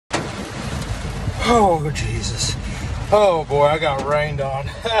Oh, Jesus. Oh, boy, I got rained on.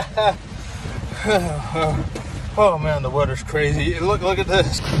 Oh, man, the weather's crazy. Look at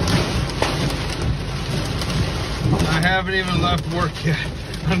this. I haven't even left work yet.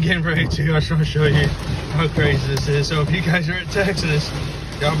 I'm getting ready to. I just want to show you how crazy this is. So if you guys are in Texas,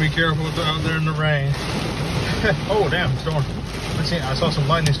 y'all be careful out there in the rain. Oh, damn, storm. I saw some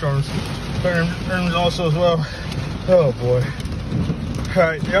lightning storms also as well. Oh, boy. All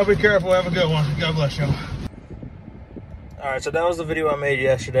right, y'all be careful. Have a good one. God bless y'all. All right, so that was the video I made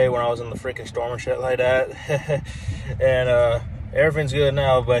yesterday when I was in the freaking storm and shit like that. And everything's good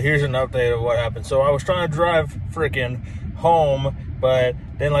now, but here's an update of what happened. So I was trying to drive freaking home, but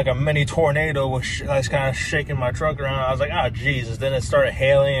then like a mini tornado was kind of shaking my truck around. I was like, ah, Jesus. Then it started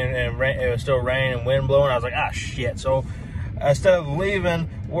hailing and rain, it was still raining and wind blowing. I was like, ah, shit. So instead of leaving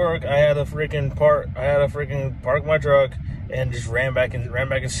work, I had to freaking park my truck and just ran back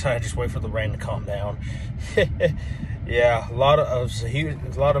inside, just wait for the rain to calm down. Yeah, a lot of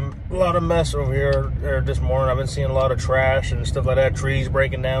mess over here this morning. I've been seeing a lot of trash and stuff like that, trees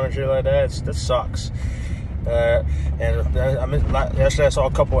breaking down and shit like that. That sucks. Yesterday I saw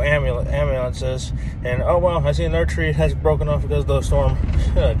a couple ambulances, and oh well, I seen their tree has broken off because of the storm.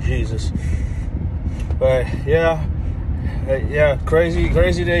 Oh, Jesus. But yeah, crazy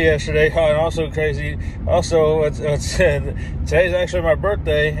day yesterday. Oh, and also crazy. Also, today's actually my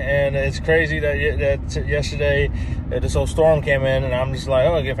birthday, and it's crazy that yesterday this whole storm came in, and I'm just like,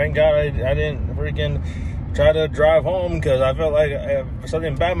 oh, thank God I didn't freaking try to drive home, because I felt like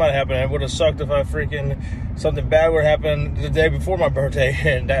something bad might happen. It would have sucked if something bad would happen the day before my birthday,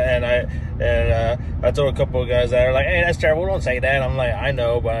 and I told a couple of guys that are like, hey, that's terrible, don't say that. I'm like, I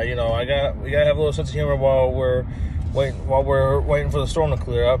know, but you know, we gotta have a little sense of humor while we're waiting for the storm to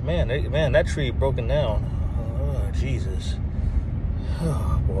clear up. Man, that tree broken down. Oh, Jesus.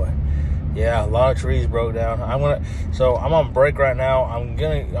 Oh, boy. Yeah, a lot of trees broke down. So I'm on break right now. I'm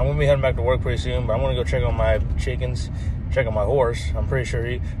gonna be heading back to work pretty soon, but I'm gonna go check on my chickens, check on my horse. I'm pretty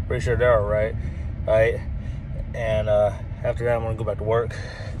sure they're all right. And after that, I'm gonna go back to work.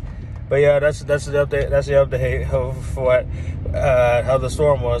 But yeah, that's the update. That's the update of what how the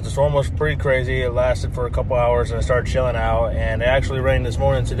storm was. The storm was pretty crazy. It lasted for a couple hours and it started chilling out. And it actually rained this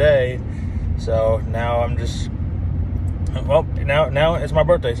morning today. So now I'm just now it's my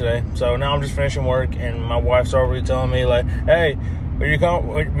birthday today. So now I'm just finishing work, and my wife's already telling me like, hey,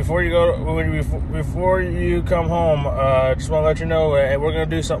 before you come home, just want to let you know, we're gonna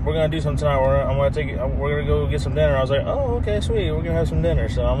do something tonight. We're gonna go get some dinner. I was like, oh, okay, sweet. We're gonna have some dinner.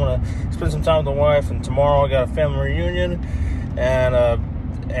 So I'm gonna spend some time with the wife. And tomorrow I got a family reunion, and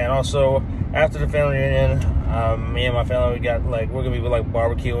also after the family reunion, me and my family we're gonna be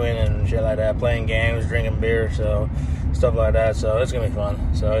barbecuing and shit like that, playing games, drinking beer, so stuff like that. So it's gonna be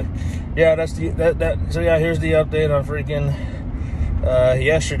fun. So yeah, so yeah, here's the update on freaking.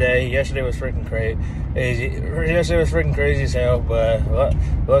 Yesterday was freaking crazy. Yesterday was freaking crazy as hell, but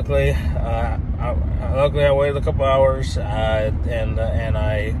luckily I waited a couple hours, and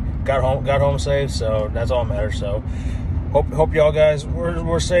I got home safe. So that's all that matters. So hope y'all guys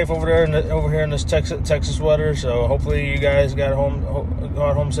were safe over here in this Texas weather. So hopefully you guys got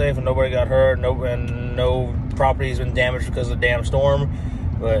home safe and nobody got hurt. No property's been damaged because of the damn storm.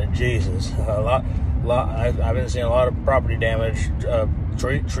 But Jesus, I've been seeing a lot of property damage,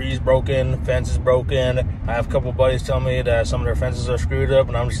 trees broken, fences broken. I have a couple buddies telling me that some of their fences are screwed up,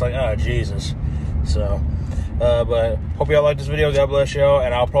 and I'm just like, oh, Jesus. So, but hope y'all like this video. God bless y'all,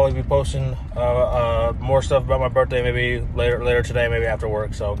 and I'll probably be posting more stuff about my birthday maybe later today, maybe after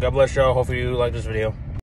work. So, God bless y'all. Hopefully you like this video.